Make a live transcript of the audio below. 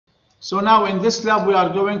So now in this lab, we are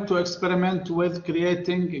going to experiment with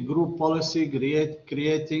creating a group policy,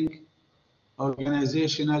 creating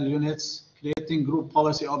organizational units, creating group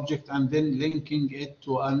policy object, and then linking it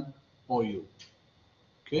to an OU.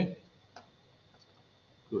 Okay,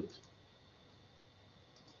 good.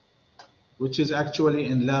 Which is actually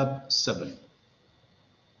in lab 7.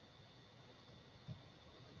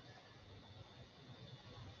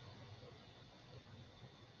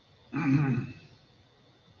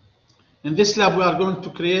 In this lab, we are going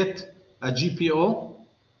to create a GPO,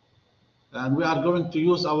 and we are going to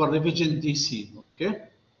use our revision DC. Okay,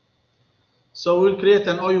 so we'll create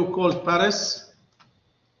an OU called Paris.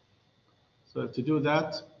 So to do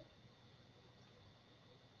that,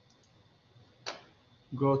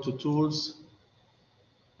 go to Tools,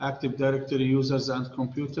 Active Directory, Users and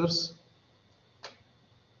Computers.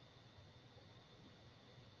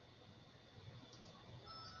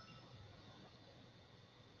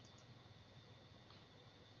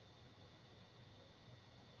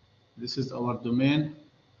 This is our domain.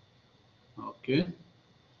 Okay.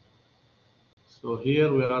 So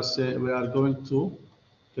here we are going to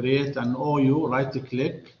create an OU.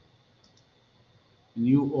 Right-click,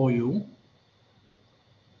 New OU,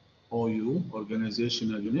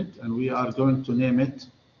 organizational unit, and we are going to name it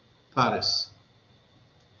Paris.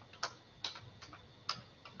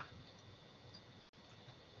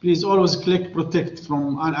 Please always click Protect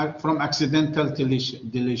from accidental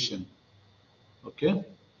deletion. Okay.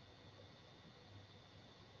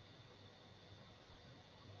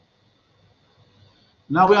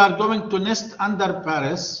 Now we are going to nest under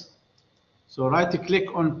Paris. So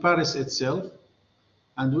right-click on Paris itself,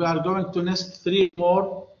 and we are going to nest 3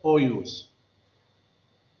 more OUs.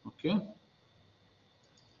 Okay.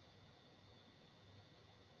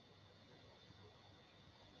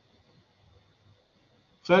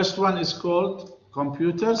 First one is called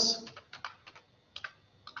Computers.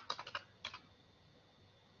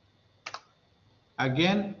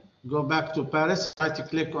 Again, go back to Paris,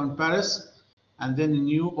 right-click on Paris, and then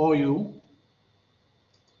New OU,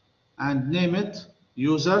 and name it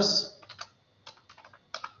Users.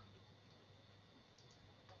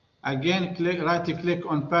 Again, right-click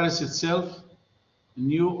on Paris itself,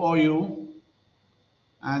 New OU,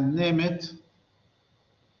 and name it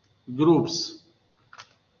Groups.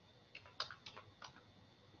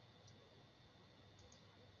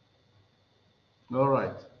 All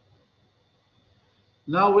right.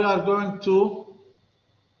 Now we are going to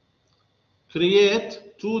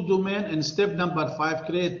create 2 domain in step number 5.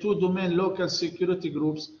 Create 2 domain local security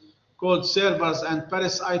groups called servers and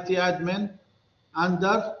Paris IT admin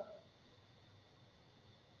under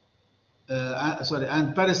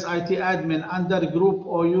and Paris IT admin under group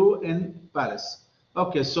OU in Paris.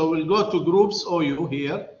 Okay, so we'll go to groups OU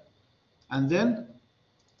here and then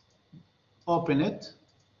open it.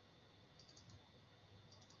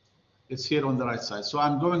 It's here on the right side. So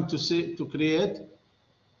I'm going to create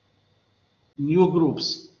new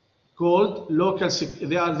groups called local.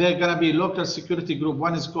 They're going to be local security group.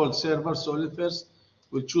 One is called server. So first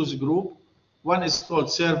we'll choose group. One is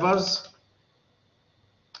called servers.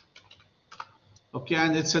 Okay,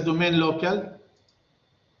 and it's a domain local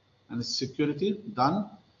and it's security. Done.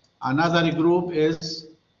 Another group is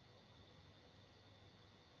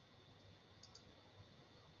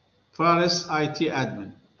Paris IT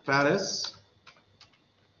admin. Paris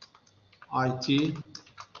IT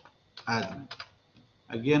admin.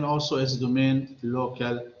 Again, also is domain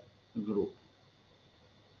local group.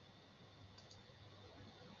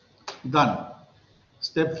 Done.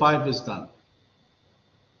 Step 5 is done.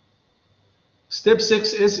 Step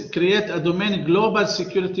 6 is create a domain global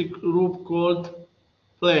security group called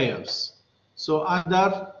players. So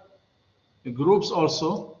under groups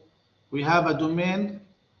also, we have a domain,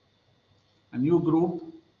 a new group,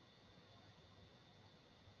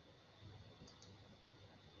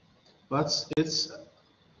 but it's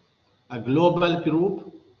a global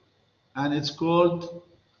group and it's called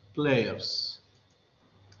players.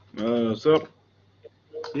 Sir?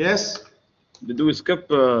 Yes? Did we skip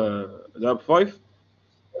lab 5?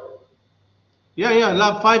 Yeah,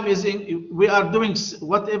 lab 5 is we are doing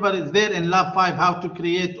whatever is there in lab 5, how to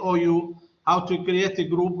create OU, how to create a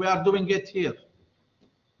group, we are doing it here.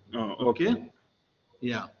 Oh, okay.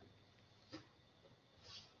 Yeah.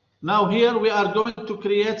 Now here we are going to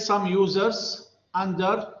create some users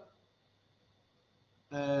under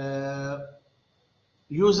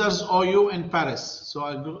users OU in Paris. So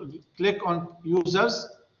I'll click on users,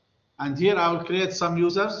 and here I will create some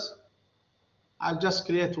users. I'll just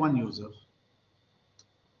create one user.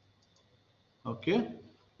 Okay.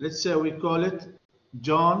 Let's say we call it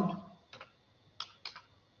John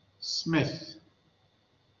Smith.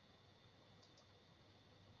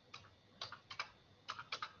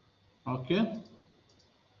 Okay.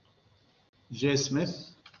 J Smith.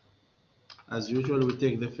 As usual, we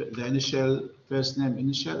take the initial, first name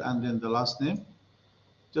initial, and then the last name.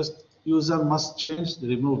 Just user must change,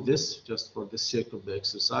 remove this just for the sake of the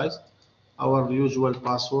exercise. Our usual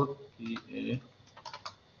password, EA.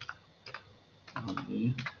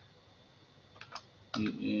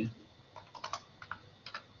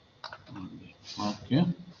 Okay,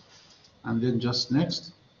 and then just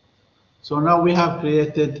next. So now we have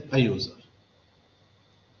created a user.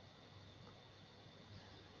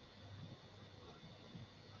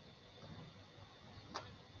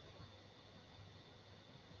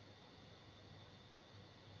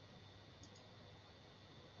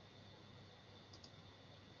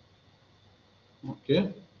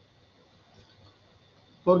 Okay.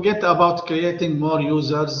 Forget about creating more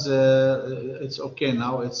users. It's okay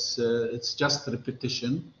now. It's just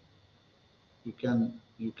repetition. You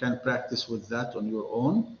can practice with that on your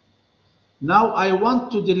own. Now I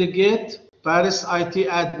want to delegate Paris IT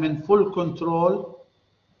admin full control.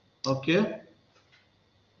 Okay.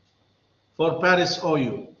 For Paris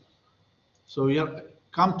OU. So here,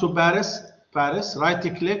 come to Paris,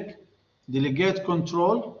 right click, delegate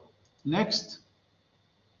control. Next.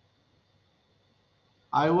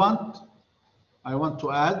 I want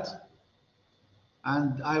to add,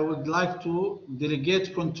 and I would like to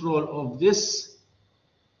delegate control of this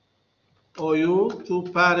OU to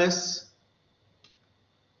Paris.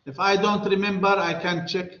 If I don't remember, I can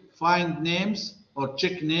find names or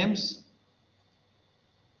check names.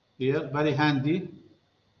 Here, very handy.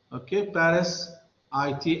 Okay, Paris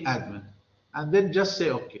IT admin. And then just say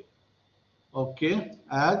OK. OK,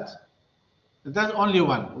 add. That's only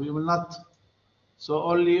one. We will not. So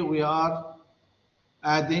only we are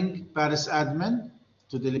adding Paris admin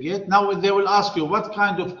to delegate. Now they will ask you what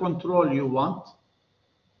kind of control you want.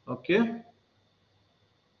 Okay.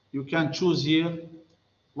 You can choose here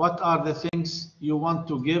what are the things you want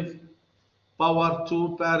to give power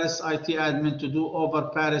to Paris IT admin to do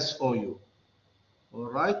over Paris OU.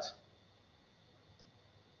 All right.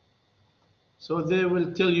 So they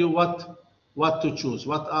will tell you what to choose.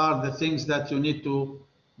 What are the things that you need to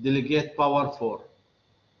delegate power for?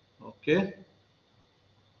 Okay.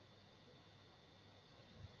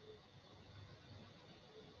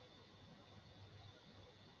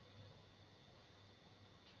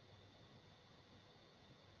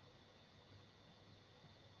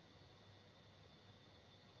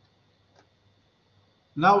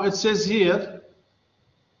 Now it says here,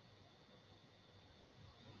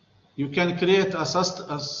 you can create a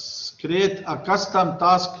custom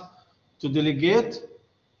task to delegate,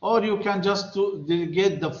 or you can just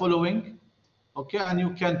delegate the following. Okay, and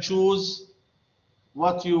you can choose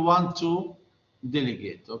what you want to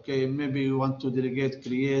delegate. Okay, maybe you want to delegate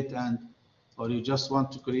create, or you just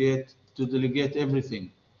want to delegate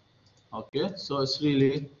everything. Okay, so it's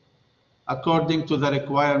really according to the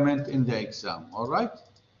requirement in the exam. All right.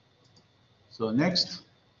 So next.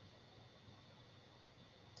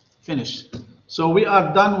 Finish. So we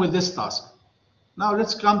are done with this task. Now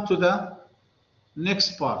let's come to the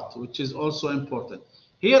next part, which is also important.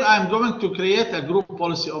 Here I'm going to create a group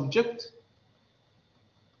policy object.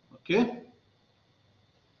 Okay.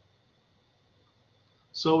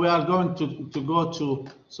 So we are going to go to,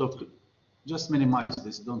 so just minimize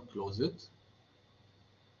this, don't close it.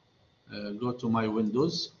 Go to my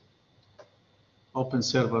Windows, open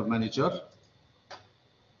Server Manager,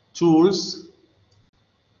 Tools,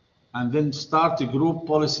 and then start the Group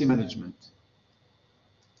Policy Management.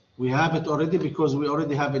 We have it already because we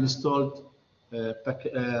already have installed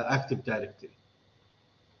Active Directory.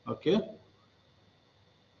 Okay.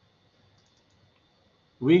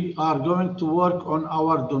 We are going to work on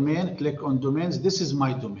our domain. Click on domains. This is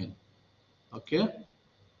my domain. Okay.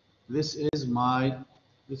 This is my,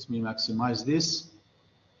 let me maximize this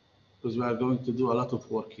because we are going to do a lot of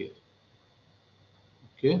work here.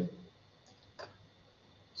 Okay.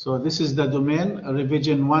 So this is the domain,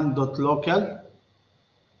 revision1.local.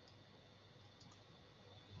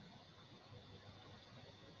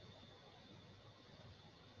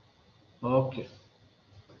 Okay.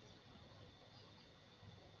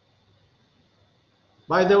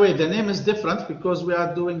 By the way, the name is different because we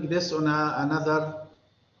are doing this on another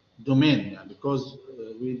domain, because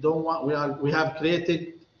we don't want, we have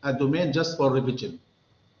created a domain just for revision.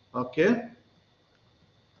 Okay.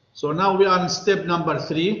 So now we are in step number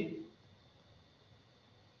 3.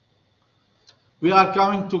 We are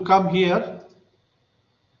going to come here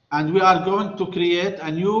and we are going to create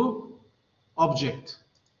a new object,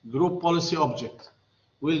 group policy object.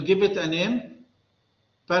 We'll give it a name,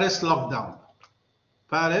 Paris Lockdown.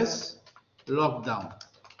 Paris Lockdown.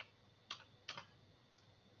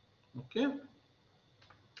 Okay.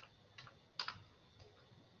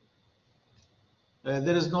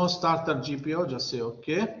 There is no starter GPO, just say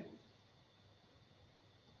okay.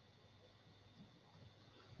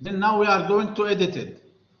 Then now we are going to edit it,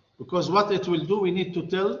 because what it will do, we need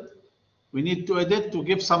to edit to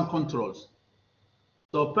give some controls.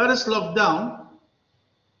 So Paris Lockdown,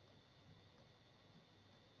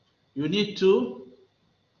 you need to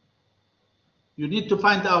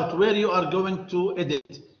find out where you are going to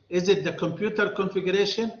edit. Is it the computer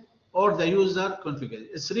configuration or the user configuration?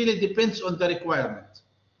 It really depends on the requirement.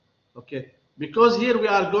 Okay, because here we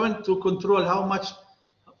are going to control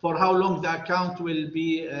for how long the account will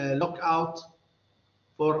be locked out,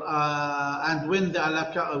 and when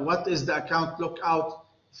what is the account lockout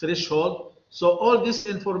threshold. So all this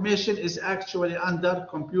information is actually under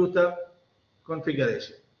computer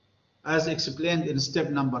configuration, as explained in step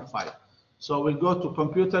number 5. So we'll go to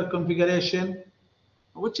computer configuration,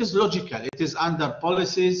 which is logical. It is under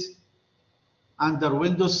policies, under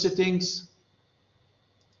Windows settings,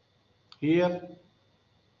 here,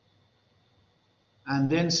 and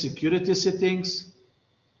then security settings.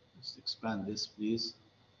 Let's expand this, please.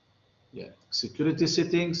 Yeah, security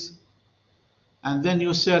settings, and then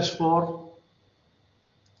you search for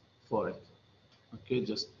it. Okay,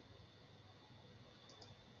 just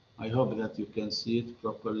I hope that you can see it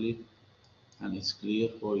properly and it's clear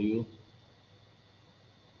for you.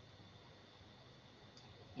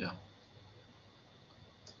 Yeah.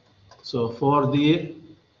 So for the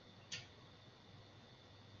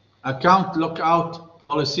account lockout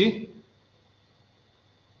policy,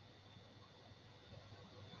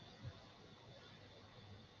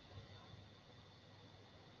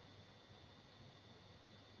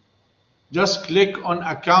 just click on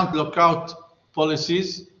account lockout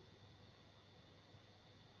policies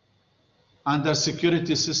under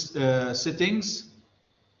security settings.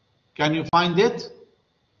 Can you find it?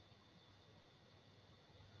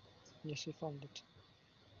 Yes, we found it.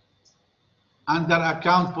 Under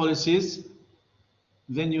account policies,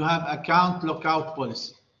 then you have account lockout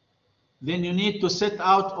policy. Then you need to set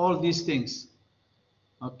out all these things.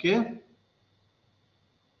 Okay?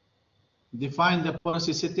 Define the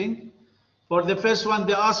policy setting. For the first one,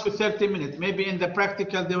 they ask you 30 minutes. Maybe in the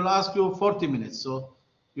practical, they will ask you 40 minutes. So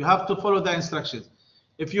you have to follow the instructions.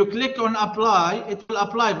 If you click on apply, it will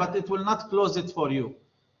apply, but it will not close it for you.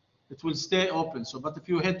 It will stay open. So, but if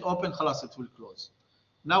you hit open, khalas, it will close.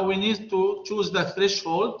 Now we need to choose the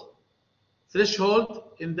threshold. Threshold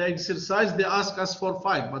in the exercise, they ask us for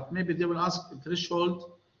 5, but maybe they will ask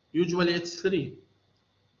threshold. Usually it's 3.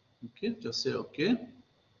 Okay, just say okay.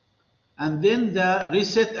 And then the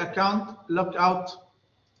reset account lockout,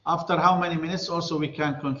 after how many minutes also we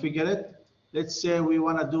can configure it. Let's say we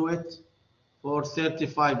want to do it for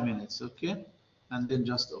 35 minutes, okay? And then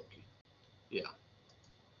just okay. Yeah.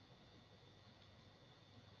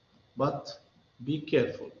 But be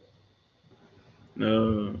careful.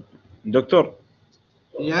 Doctor?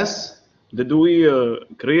 Yes? Did we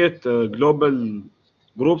create global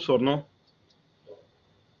groups or no?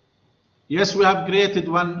 Yes, we have created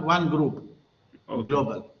one group, Okay.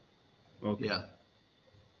 global. Okay. Yeah.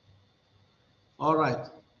 All right.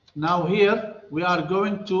 Now here we are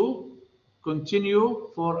going to continue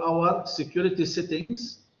for our security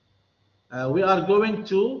settings. We are going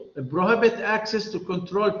to prohibit access to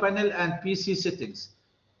control panel and PC settings.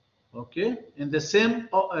 Okay, in the same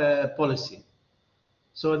policy.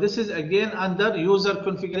 So this is again under user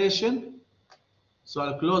configuration. So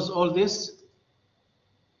I'll close all this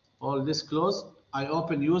closed. I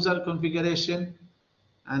open user configuration,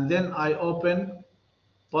 and then I open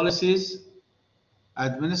policies,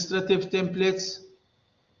 administrative templates,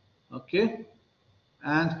 okay,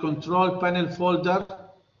 and control panel folder.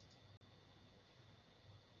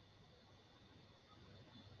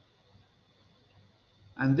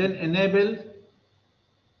 And then enable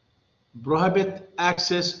prohibit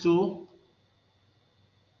access to,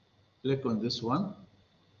 click on this one.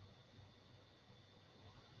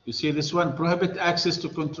 You see this one, prohibit access to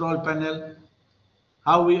control panel.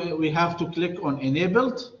 How we have to click on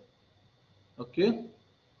enabled, okay,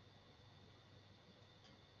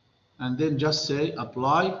 and then just say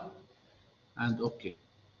apply and okay.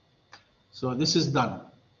 So this is done.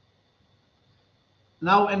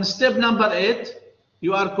 Now in step number 8,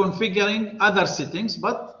 you are configuring other settings,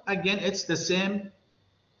 but again it's the same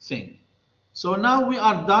thing. So now we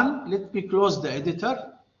are done. Let me close the editor.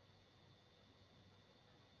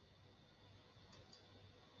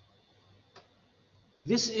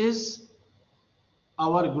 This is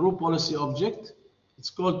our group policy object. It's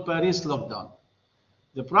called Paris lockdown.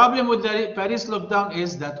 The problem with the Paris lockdown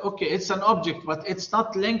is that, okay, it's an object, but it's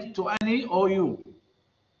not linked to any OU.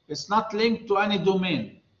 It's not linked to any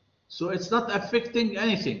domain. So it's not affecting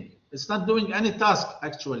anything. It's not doing any task,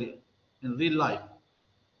 actually, in real life.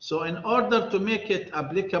 So in order to make it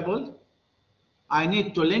applicable, I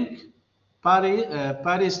need to link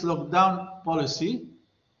Paris lockdown policy.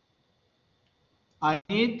 I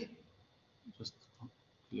need, just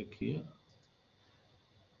click here.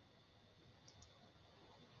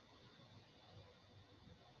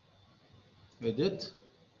 Edit.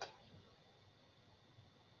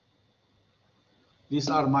 These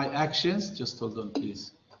are my actions. Just hold on,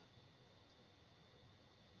 please.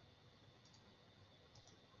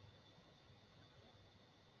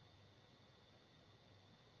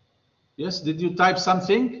 Yes, did you type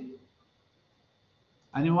something?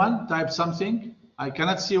 Anyone type something? I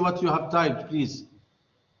cannot see what you have typed, please.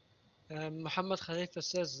 Muhammad Khalifa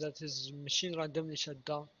says that his machine randomly shut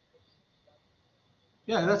down.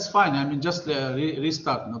 Yeah, that's fine. I mean, just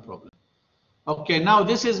restart, no problem. Okay, now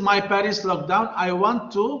this is my Paris lockdown. I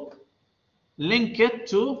want to link it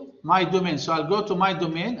to my domain. So I'll go to my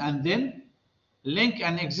domain and then link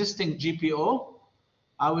an existing GPO.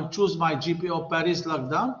 I will choose my GPO Paris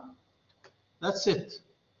lockdown. That's it.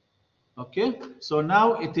 Okay, so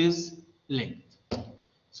now it is linked.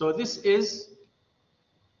 So this is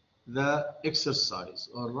the exercise.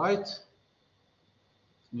 All right.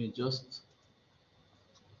 Let me just